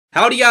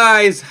Howdy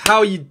guys,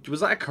 was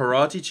that a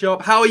karate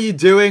chop? How are you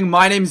doing?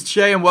 My name's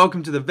Che and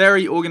welcome to the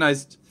Very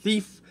Organized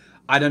Thief.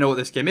 I don't know what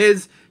this game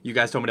is. You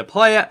guys told me to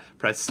play it.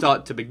 Press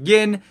start to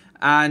begin.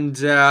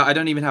 And I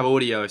don't even have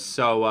audio,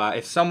 so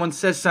if someone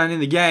says something in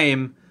the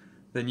game,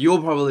 then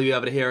you'll probably be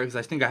able to hear it because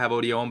I think I have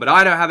audio on, but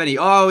I don't have any.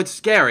 Oh, it's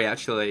scary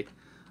actually.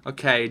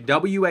 Okay,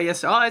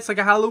 WAS. Oh, it's like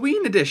a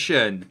Halloween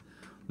edition.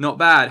 Not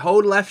bad.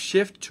 Hold left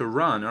shift to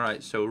run.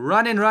 Alright, so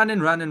running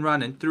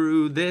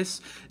through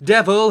this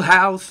devil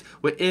house.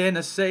 We're in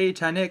a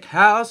satanic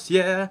house,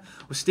 yeah.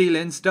 We're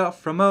stealing stuff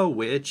from a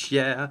witch,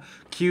 yeah.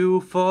 Q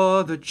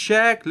for the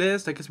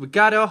checklist. I guess we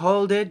gotta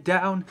hold it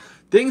down.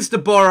 Things to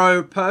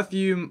borrow.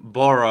 Perfume,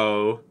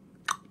 borrow.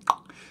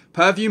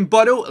 Perfume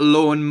bottle,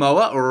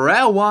 lawnmower,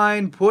 rare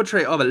wine,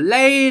 portrait of a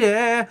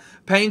lady,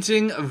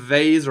 painting, a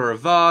vase or a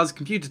vase,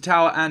 computer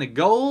tower, and a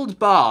gold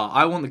bar.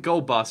 I want the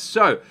gold bar.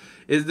 So,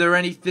 is there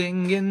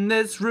anything in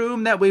this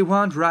room that we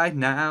want right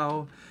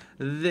now?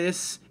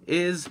 This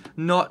is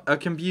not a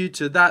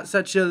computer, that's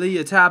actually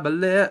a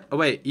tablet. Oh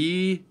wait,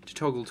 E to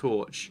toggle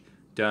torch.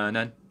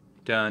 Dun-dun,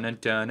 dun-dun,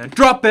 dun-dun.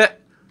 Drop it!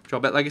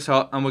 Drop it like it's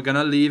hot, and we're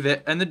gonna leave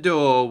it in the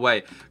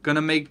doorway.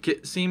 Gonna make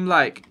it seem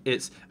like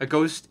it's a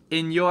ghost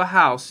in your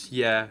house.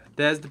 Yeah,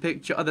 there's the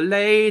picture of the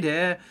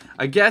lady.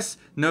 I guess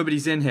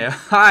nobody's in here.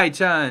 I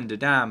turned a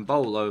damn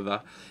bowl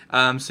over.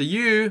 So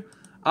you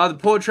are the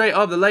portrait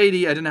of the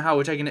lady. I don't know how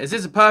we're taking it. Is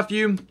this a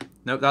perfume?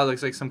 Nope, that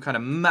looks like some kind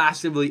of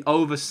massively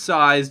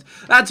oversized.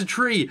 That's a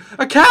tree.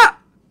 A cat!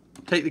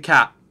 Take the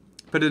cat.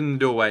 Put it in the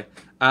doorway.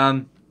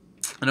 An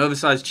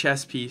oversized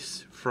chess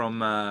piece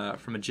from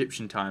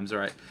Egyptian times.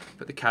 Alright,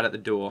 put the cat at the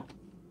door.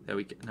 There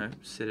we go. No,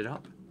 sit it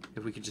up.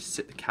 If we could just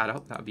sit the cat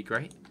up, that would be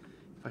great.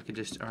 If I could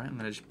just, alright, I'm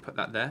going to just put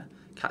that there.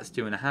 Cat's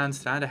doing a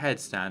handstand, a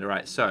headstand.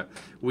 Alright, so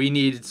we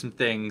needed some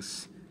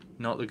things.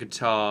 Not the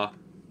guitar.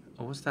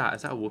 Oh, what's that?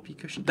 Is that a whoopee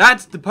cushion?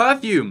 That's the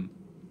perfume!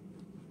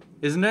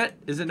 Isn't it?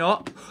 Is it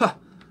not?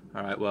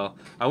 Alright, well,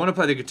 I want to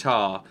play the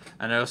guitar,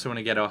 and I also want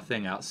to get our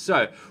thing out.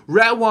 So,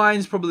 red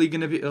wine's probably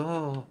going to be...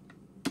 Oh,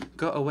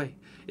 got away.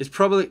 It's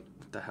probably...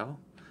 What the hell?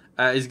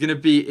 Is going to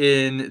be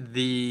in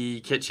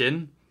the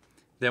kitchen.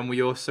 Then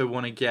we also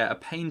want to get a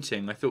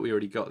painting. I thought we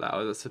already got that.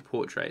 Oh, that's a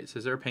portrait. So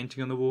is there a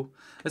painting on the wall?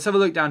 Let's have a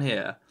look down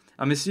here.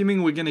 I'm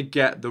assuming we're going to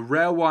get the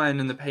rare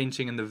wine and the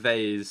painting and the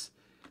vase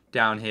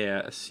down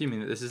here. Assuming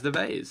that this is the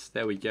vase.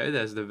 There we go.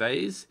 There's the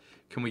vase.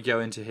 Can we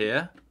go into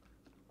here?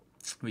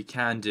 We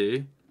can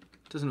do.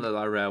 Doesn't look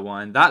like rare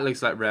wine. That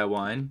looks like rare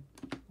wine.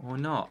 Or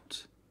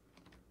not.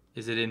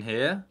 Is it in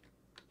here?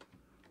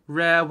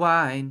 Rare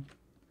wine.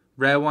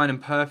 Rare wine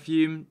and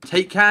perfume.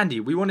 Take candy.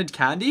 We wanted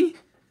candy?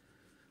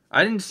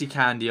 I didn't see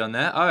candy on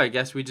there. Oh, I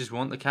guess we just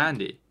want the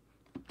candy.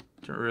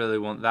 Don't really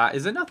want that.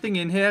 Is there nothing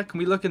in here? Can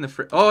we look in the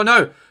fridge? Oh,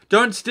 no.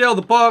 Don't steal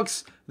the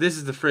box. This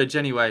is the fridge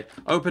anyway.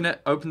 Open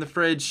it. Open the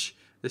fridge.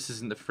 This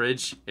isn't the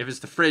fridge. If it's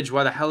the fridge,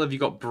 why the hell have you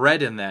got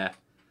bread in there?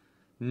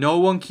 No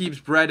one keeps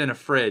bread in a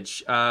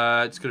fridge.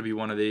 It's going to be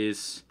one of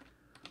these.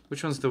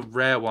 Which one's the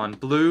rare one?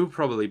 Blue?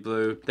 Probably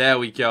blue. There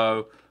we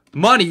go.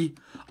 Money.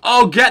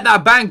 Oh, get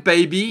that bank,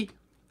 baby.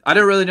 I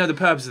don't really know the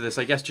purpose of this.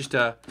 I guess just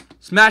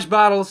smash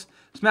bottles,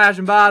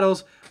 smashing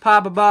bottles,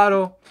 pop a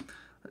bottle,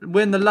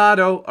 win the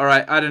lotto. All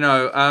right, I don't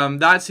know.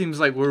 That seems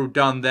like we're all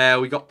done there.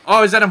 We got.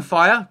 Oh, is that on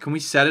fire? Can we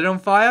set it on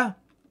fire?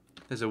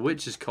 There's a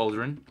witch's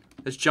cauldron.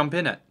 Let's jump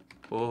in it.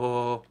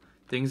 Oh,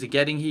 things are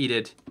getting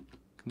heated.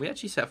 Can we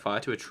actually set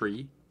fire to a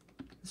tree?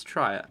 Let's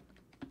try it.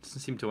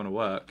 Doesn't seem to want to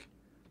work.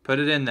 Put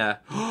it in there.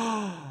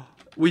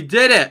 We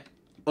did it.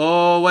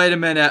 Oh, wait a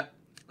minute.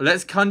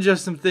 Let's conjure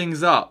some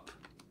things up.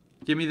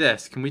 Give me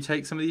this. Can we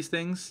take some of these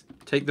things?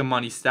 Take the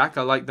money stack.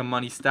 I like the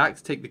money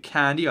stacks. Take the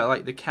candy. I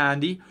like the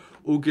candy.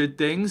 All good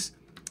things.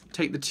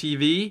 Take the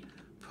TV.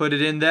 Put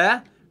it in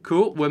there.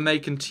 Cool. We're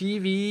making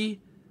TV.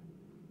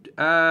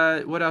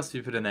 What else do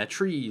we put in there?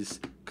 Trees.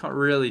 Can't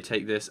really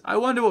take this. I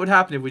wonder what would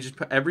happen if we just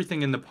put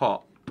everything in the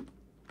pot.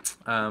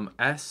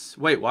 S.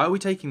 Wait, why are we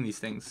taking these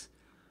things?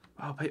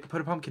 Oh, put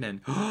a pumpkin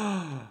in.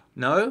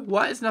 No?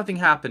 Why is nothing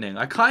happening?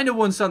 I kind of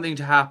want something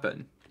to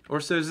happen. Or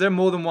so is there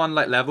more than one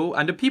like level?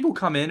 And do people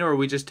come in or are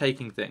we just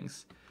taking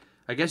things?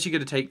 I guess you got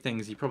to take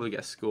things. You probably get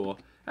a score.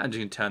 I'm just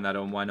going to turn that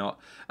on. Why not?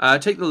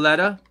 Take the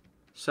letter.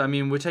 So, I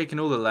mean, we're taking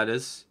all the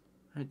letters.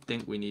 I don't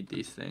think we need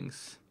these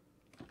things.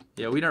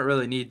 Yeah, we don't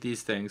really need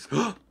these things.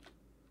 What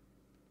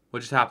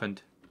just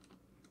happened?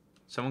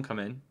 Someone come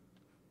in?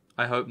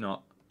 I hope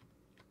not.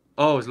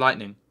 Oh, it's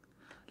lightning.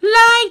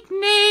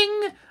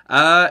 Lightning!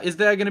 Is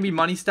there going to be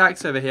money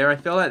stacks over here? I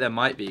feel like there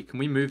might be. Can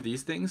we move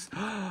these things?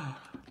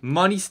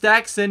 Money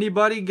stacks?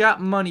 Anybody got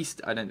money?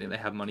 I don't think they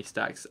have money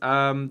stacks.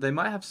 They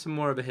might have some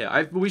more over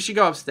here. We should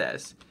go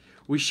upstairs.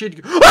 We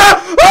should go.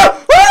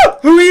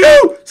 Who are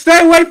you?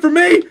 Stay away from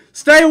me!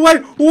 Stay away!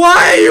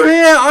 Why are you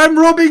here? I'm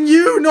robbing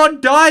you,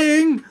 not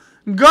dying!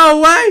 Go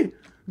away!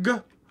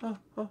 Go.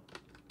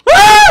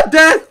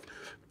 Death!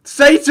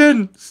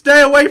 Satan!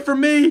 Stay away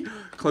from me!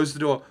 Close the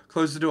door.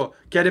 Close the door.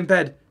 Get in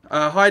bed.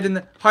 Hide in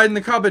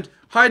the cupboard.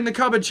 Hide in the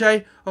cupboard,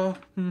 Che. Oh,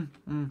 oh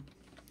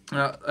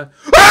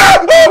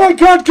my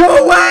God!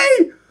 Go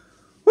away!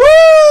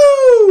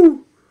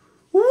 Woo!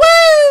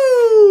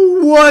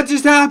 What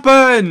just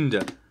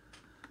happened?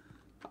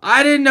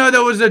 I didn't know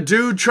there was a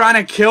dude trying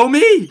to kill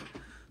me.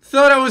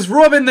 Thought I was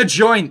robbing the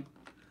joint.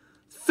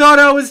 Thought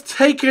I was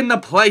taking the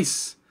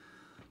place.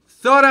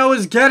 Thought I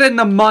was getting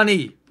the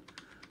money.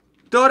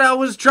 Thought I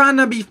was trying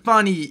to be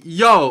funny.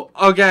 Yo,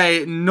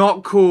 okay,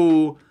 not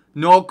cool.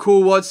 Not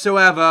cool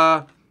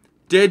whatsoever.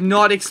 Did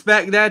not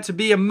expect there to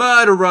be a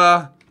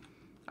murderer.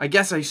 I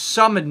guess I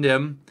summoned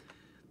him.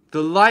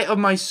 The light of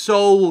my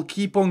soul will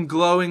keep on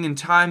glowing in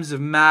times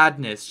of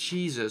madness.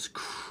 Jesus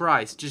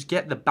Christ. Just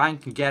get the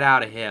bank and get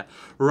out of here.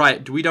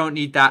 Right, we don't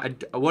need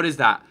that. What is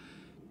that?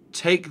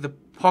 Take the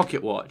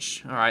pocket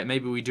watch. Alright,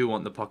 maybe we do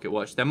want the pocket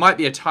watch. There might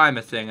be a timer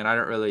thing and I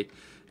don't really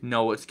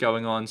know what's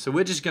going on. So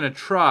we're just going to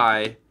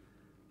try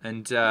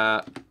and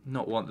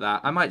not want that.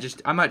 I might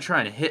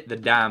try and hit the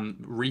damn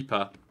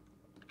Reaper.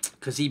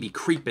 Because he be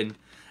creeping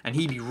and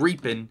he be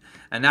reaping.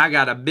 And I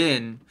got a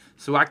bin.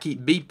 So I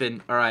keep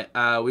beeping. Alright,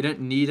 we don't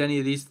need any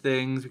of these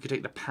things. We could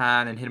take the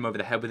pan and hit him over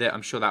the head with it.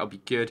 I'm sure that would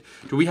be good.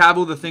 Do we have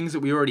all the things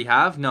that we already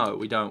have? No,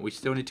 we don't. We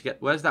still need to get...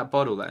 Where's that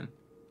bottle then?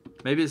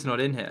 Maybe it's not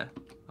in here.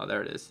 Oh,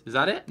 there it is. Is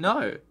that it?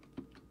 No.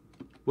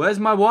 Where's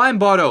my wine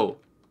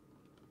bottle?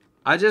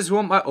 I just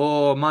want my...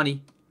 Oh,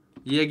 money.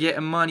 You're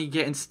getting money,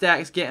 getting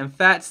stacks, getting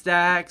fat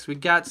stacks. We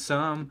got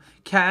some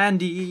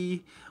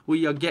candy.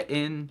 We are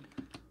getting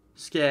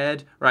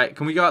scared. Right,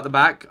 can we go out the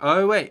back?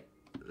 Oh, wait.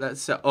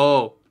 Let's...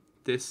 oh...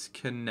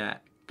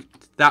 disconnect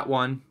that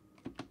one,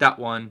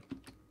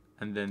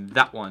 and then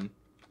that one.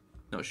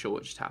 Not sure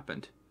what just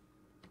happened.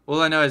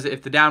 All I know is that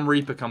if the damn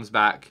Reaper comes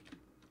back,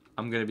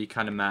 I'm gonna be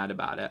kind of mad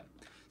about it.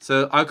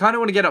 So I kind of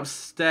want to get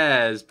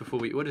upstairs before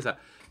we... What is that?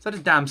 Is that a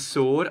damn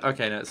sword?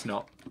 Okay, no, it's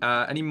not.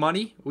 Any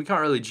money? We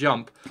can't really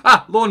jump.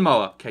 Ah,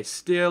 lawnmower. Okay,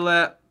 steal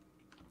it.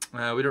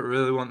 We don't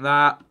really want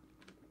that.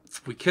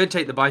 We could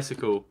take the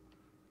bicycle.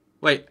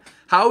 Wait,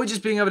 how are we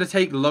just being able to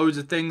take loads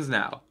of things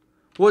now?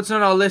 What's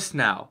on our list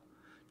now?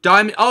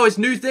 Diamond. Oh, it's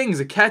new things.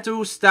 A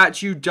kettle,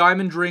 statue,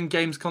 diamond ring,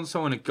 games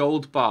console, and a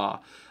gold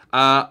bar.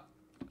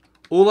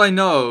 All I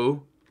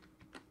know.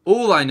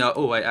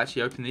 Oh, wait,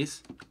 actually, open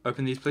these.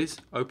 Open these, please.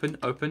 Open.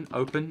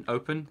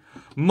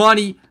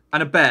 Money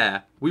and a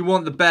bear. We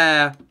want the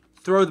bear.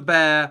 Throw the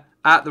bear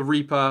at the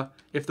Reaper.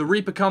 If the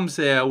Reaper comes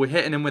here, we're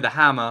hitting him with a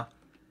hammer.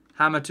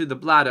 Hammer to the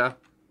bladder.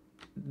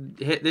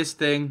 Hit this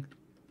thing.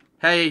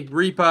 Hey,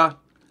 Reaper.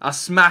 I'll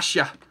smash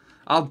ya.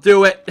 I'll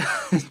do it.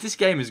 This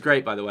game is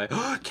great, by the way.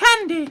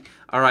 Candy!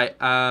 Alright,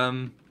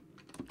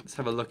 let's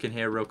have a look in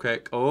here real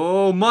quick.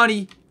 Oh,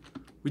 money!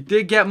 We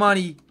did get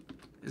money.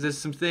 Is there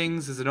some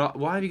things? Is there not?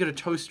 Why have you got a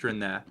toaster in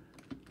there?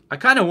 I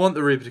kind of want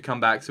the Reaper to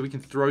come back so we can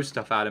throw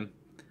stuff at him.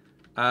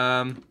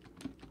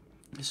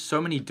 There's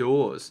so many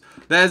doors.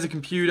 There's a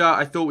computer.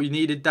 I thought we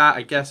needed that.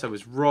 I guess I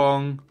was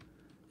wrong.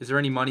 Is there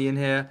any money in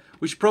here?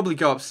 We should probably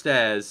go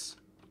upstairs.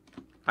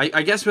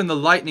 I guess when the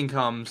lightning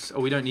comes...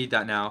 Oh, we don't need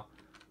that now.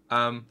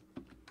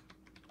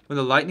 When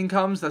the lightning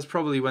comes, that's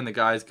probably when the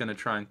guy's going to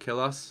try and kill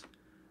us.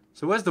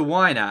 So where's the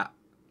wine at?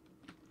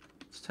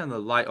 Let's turn the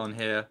light on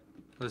here.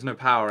 There's no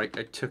power. I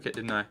took it,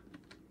 didn't I?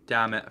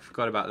 Damn it. I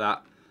forgot about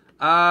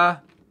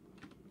that.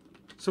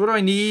 So what do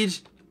I need?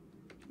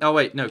 Oh,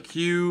 wait. No.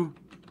 Q.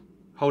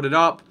 Hold it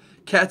up.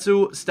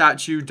 Kettle,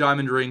 statue,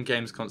 diamond ring,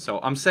 games console.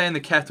 I'm saying the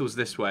kettle's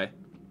this way.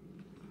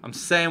 I'm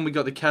saying we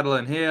got the kettle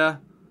in here.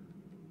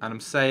 And I'm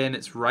saying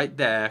it's right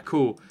there.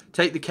 Cool.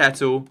 Take the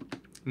kettle.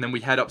 And then we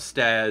head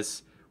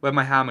upstairs. Where'd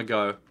my hammer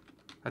go?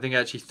 I think I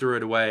actually threw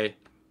it away.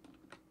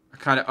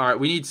 Alright,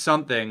 we need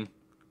something.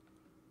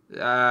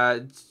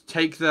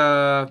 Take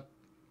the...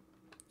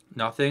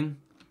 Nothing.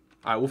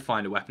 Alright, we'll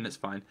find a weapon. It's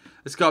fine.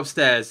 Let's go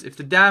upstairs. If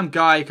the damn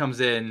guy comes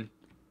in,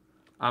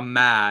 I'm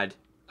mad.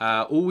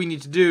 All we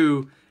need to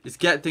do is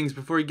get things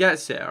before he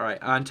gets here. Alright,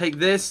 and take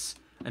this.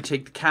 And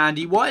take the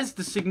candy. What is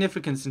the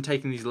significance in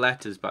taking these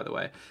letters, by the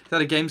way? Is that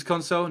a games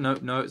console? No,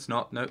 no, it's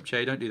not. Nope,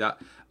 Jay, don't do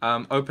that.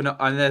 Open up,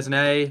 and there's an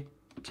A.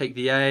 Take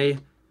the A.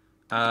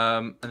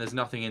 And there's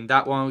nothing in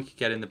that one. We could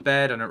get in the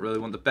bed. I don't really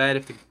want the bed.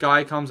 If the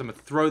guy comes, I'm going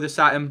to throw this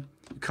at him.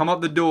 You come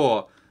up the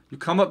door. You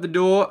come up the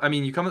door. I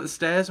mean, you come up the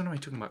stairs. What am I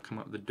talking about? Come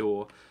up the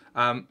door.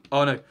 Oh,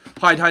 no.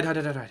 Hide. I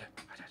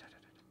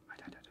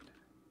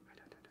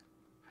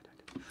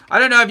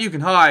don't know if you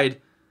can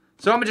hide.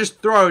 So I'm going to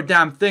just throw a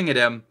damn thing at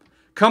him.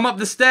 Come up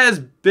the stairs,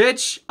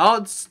 bitch.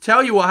 I'll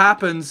tell you what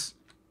happens.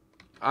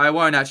 I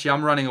won't, actually.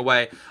 I'm running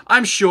away.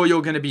 I'm sure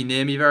you're going to be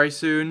near me very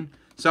soon.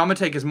 So I'm going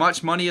to take as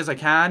much money as I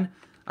can.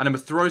 And I'm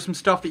going to throw some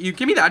stuff at you.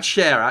 Give me that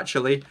chair,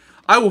 actually.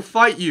 I will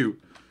fight you.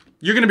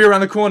 You're going to be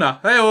around the corner.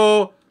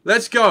 Hey-oh.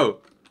 Let's go.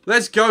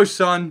 Let's go,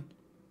 son.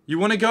 You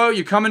want to go?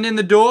 You coming in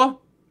the door?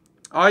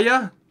 Are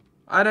ya?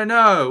 I don't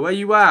know. Where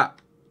you at?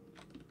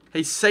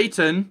 Hey,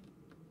 Satan.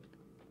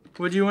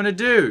 What do you want to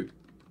do?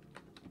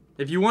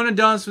 If you want to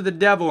dance with the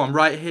devil, I'm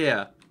right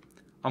here.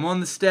 I'm on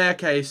the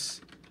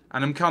staircase,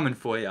 and I'm coming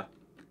for you.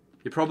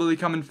 You're probably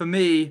coming for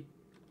me.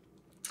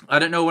 I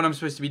don't know what I'm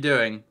supposed to be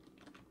doing.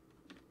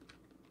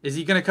 Is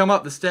he going to come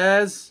up the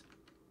stairs?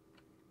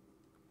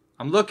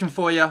 I'm looking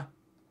for you.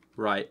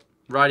 Right.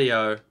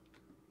 Rightio.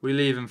 We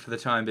leave him for the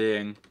time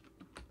being.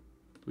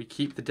 We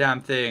keep the damn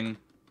thing.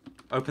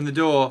 Open the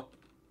door.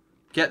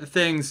 Get the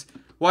things.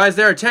 Why is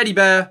there a teddy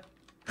bear?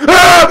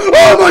 Ah!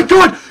 Oh my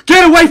god!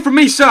 Get away from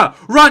me, sir!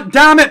 Run,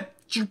 damn it!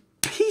 You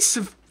piece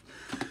of...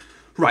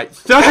 Right,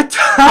 third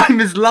time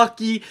is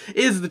lucky,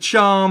 is the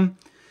charm.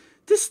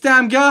 This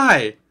damn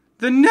guy.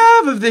 The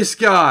nerve of this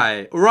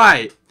guy.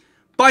 Right.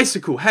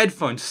 Bicycle,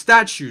 headphones,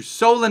 statue,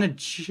 soul in a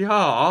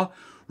jar,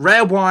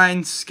 rare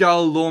wine,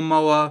 skull,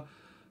 lawnmower,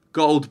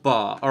 gold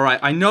bar. Alright,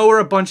 I know where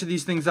a bunch of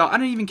these things are. I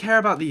don't even care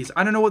about these.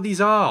 I don't know what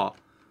these are.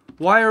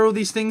 Why are all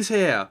these things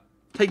here?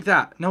 Take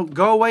that. No,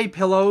 go away,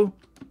 pillow.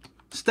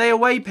 Stay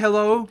away,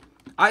 pillow.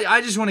 I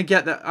just want to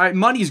get that. Alright,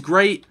 money's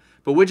great,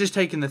 but we're just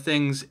taking the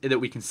things that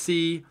we can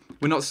see.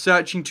 We're not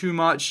searching too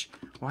much.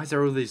 Why is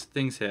there all these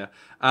things here?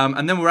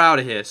 And then we're out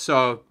of here.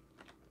 So,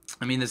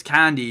 I mean, there's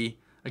candy.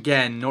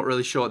 Again, not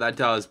really sure what that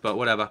does, but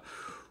whatever.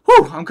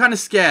 Whew, I'm kind of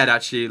scared,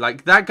 actually.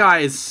 Like, that guy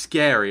is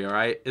scary,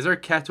 alright? Is there a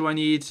kettle I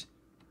need?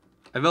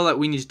 I feel like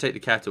we need to take the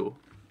kettle.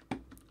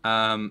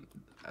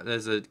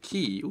 There's a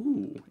key.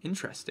 Ooh,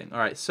 interesting.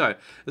 Alright, so,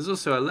 there's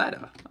also a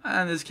letter.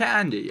 And there's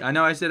candy. I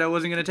know I said I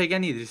wasn't going to take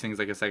any of these things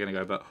like a second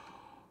ago, but...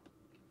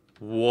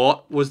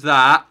 What was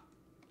that?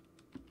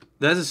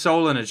 There's a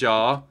soul in a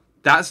jar.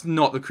 That's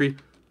not the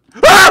creep...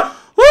 Ah!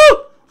 Woo!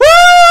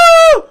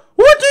 Woo!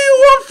 What do you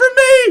want from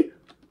me?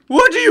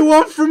 What do you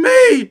want from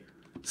me?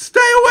 Stay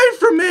away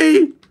from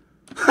me!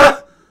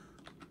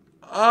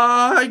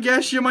 I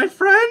guess you're my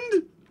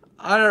friend?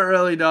 I don't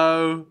really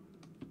know.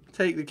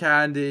 Take the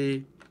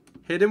candy.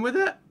 Hit him with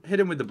it? Hit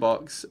him with the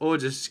box. Or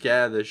just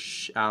scare the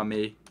out of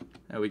me.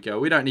 There we go.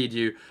 We don't need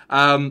you.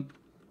 A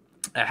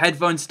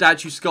headphone,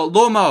 statue, skull,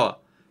 lawnmower.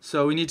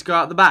 So we need to go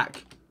out the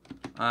back.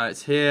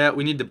 It's here.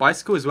 We need the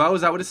bicycle as well.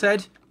 Is that what it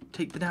said?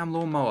 Take the damn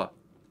lawnmower.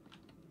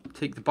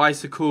 Take the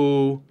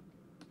bicycle.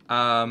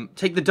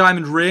 Take the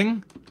diamond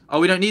ring. Oh,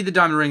 we don't need the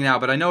diamond ring now,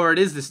 but I know where it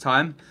is this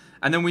time.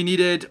 And then we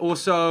needed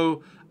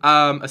also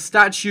a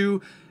statue,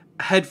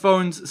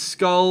 headphones,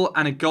 skull,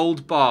 and a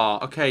gold bar.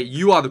 Okay,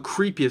 you are the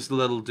creepiest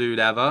little dude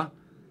ever.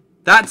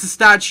 That's a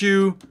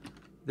statue.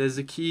 There's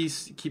a key.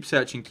 Keep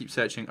searching, keep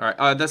searching.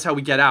 Alright, that's how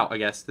we get out, I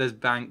guess. There's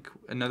bank.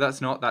 No, that's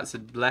not. That's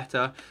a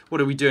letter.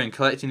 What are we doing?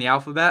 Collecting the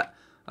alphabet?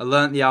 I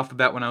learned the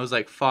alphabet when I was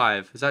like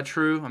 5. Is that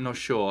true? I'm not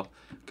sure.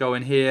 Go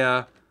in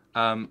here.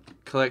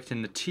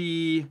 Collecting the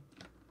T.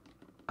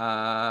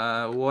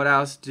 What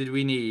else did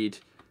we need?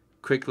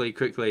 Quickly,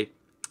 quickly.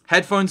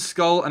 Headphones,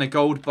 skull, and a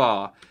gold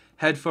bar.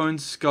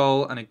 Headphones,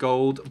 skull, and a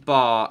gold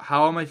bar.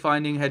 How am I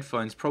finding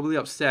headphones? Probably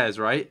upstairs,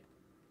 right?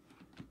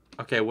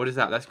 Okay, what is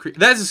that? That's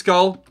there's a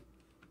skull.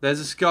 There's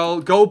a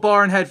skull. Gold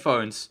bar and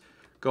headphones.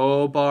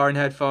 Gold bar and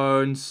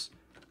headphones.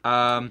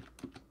 Open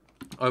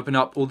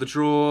up all the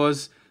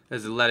drawers.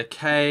 There's a letter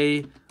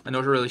K. I'm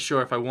not really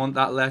sure if I want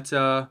that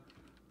letter.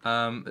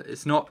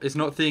 It's not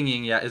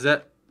thinging yet, is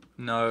it?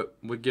 No,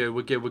 we're good,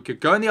 we're good, we're good.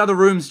 Go in the other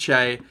rooms,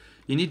 Che.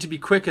 You need to be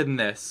quicker than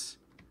this.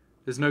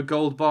 There's no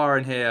gold bar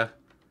in here.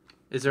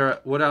 Is there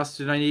what else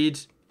did I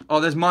need? Oh,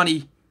 there's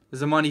money.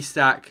 There's a money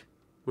stack.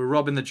 We're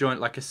robbing the joint,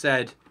 like I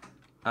said.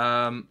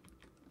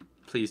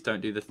 Please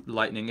don't do the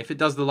lightning. If it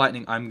does the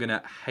lightning, I'm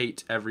gonna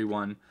hate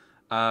everyone.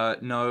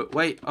 No,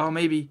 wait. Oh,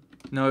 maybe.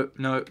 No,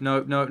 no,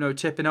 no, no, no.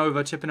 Tipping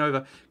over, tipping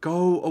over.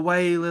 Go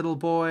away, little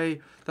boy.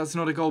 That's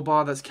not a gold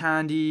bar. That's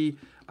candy.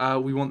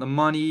 We want the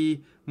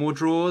money. More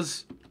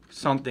drawers.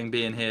 Something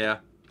being here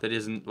that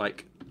isn't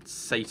like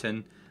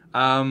Satan.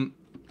 Can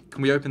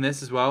we open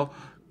this as well?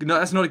 No,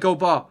 that's not a gold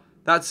bar.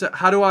 That's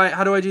how do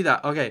I do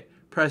that? Okay,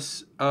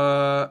 press.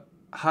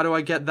 How do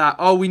I get that?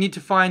 Oh, we need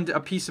to find a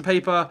piece of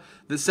paper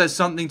that says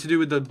something to do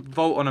with the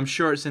vault, and I'm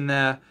sure it's in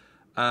there.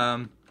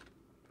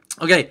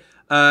 Okay.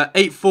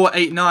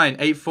 8489,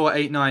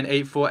 8489,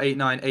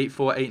 8489,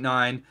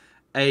 8489,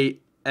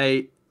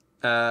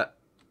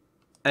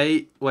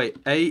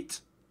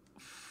 8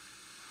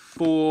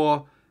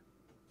 4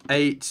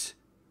 8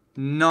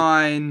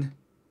 9.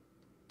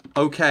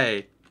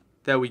 Okay,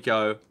 there we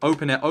go.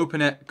 Open it,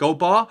 open it. Gold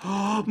bar.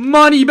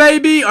 Money,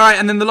 baby. All right,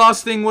 and then the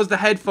last thing was the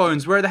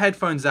headphones. Where are the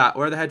headphones at?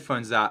 Where are the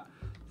headphones at?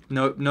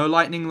 No, no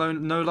lightning,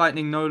 no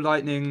lightning, no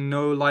lightning,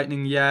 no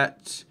lightning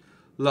yet.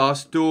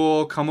 Last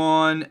door, come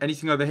on.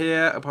 Anything over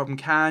here apart from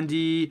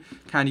candy?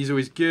 Candy's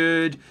always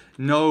good.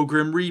 No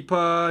Grim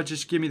Reaper.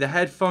 Just give me the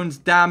headphones,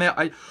 damn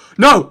it.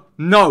 No,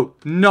 no,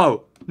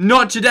 no.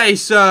 Not today,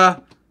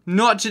 sir.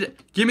 Not today.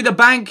 Give me the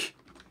bank.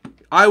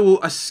 I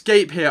will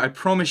escape here, I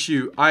promise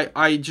you.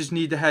 I just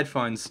need the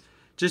headphones.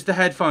 Just the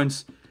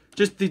headphones.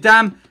 Just the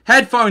damn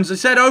headphones. I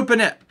said open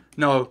it.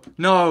 No,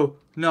 no,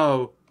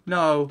 no,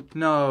 no,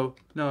 no,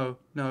 no,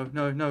 no,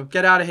 no, no.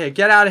 Get out of here.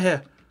 Get out of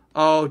here.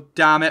 Oh,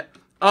 damn it.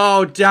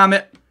 Oh, damn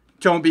it.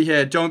 Don't be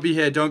here. Don't be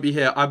here. Don't be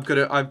here. I've got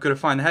to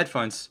find the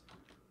headphones.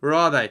 Where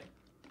are they?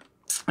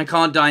 I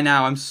can't die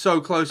now. I'm so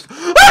close.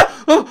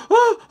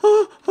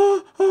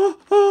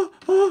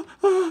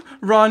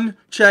 Run,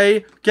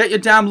 Che. Get your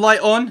damn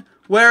light on.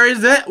 Where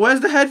is it?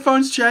 Where's the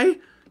headphones, Che?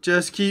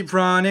 Just keep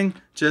running.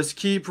 Just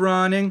keep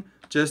running.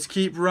 Just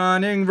keep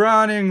running,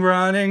 running,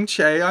 running.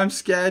 Che, I'm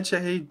scared,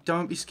 Che.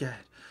 Don't be scared.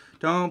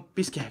 Don't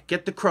be scared.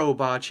 Get the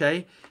crowbar,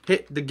 Che.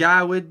 Hit the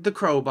guy with the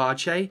crowbar,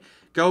 Che.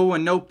 Go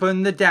and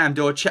open the damn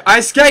door, Che. I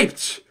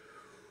escaped!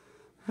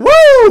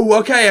 Woo!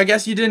 Okay, I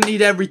guess you didn't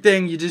need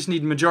everything. You just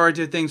need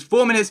majority of things.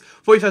 4 minutes,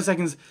 45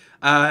 seconds.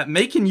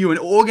 Making you an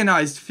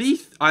organized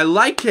thief. I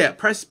like it.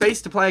 Press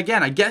space to play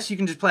again. I guess you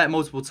can just play it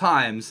multiple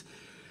times.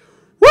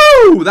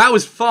 Woo! That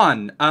was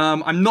fun.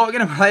 I'm not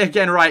going to play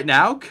again right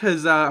now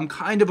because I'm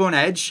kind of on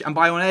edge. And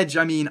by on edge,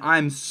 I mean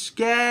I'm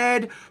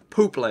scared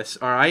poopless,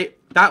 alright?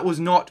 That was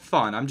not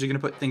fun. I'm just going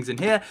to put things in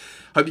here.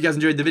 Hope you guys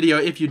enjoyed the video.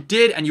 If you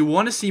did and you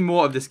want to see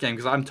more of this game,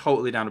 because I'm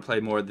totally down to play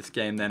more of this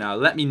game, then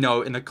let me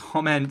know in the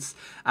comments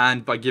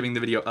and by giving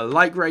the video a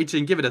like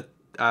rating. Give it a,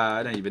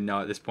 I don't even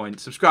know at this point.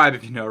 Subscribe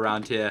if you're new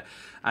around here.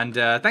 And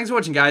thanks for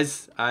watching,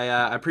 guys. I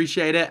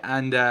appreciate it.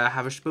 And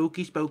have a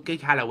spooky, spooky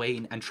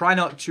Halloween. And try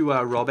not to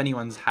rob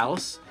anyone's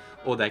house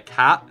or their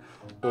cat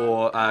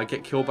or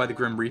get killed by the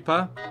Grim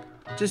Reaper.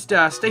 Just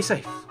stay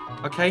safe,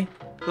 okay?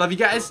 Love you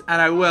guys,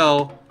 and I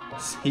will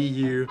see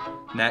you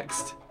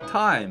next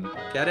time.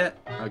 Get it?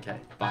 Okay,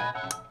 bye.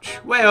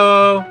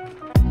 Wayo!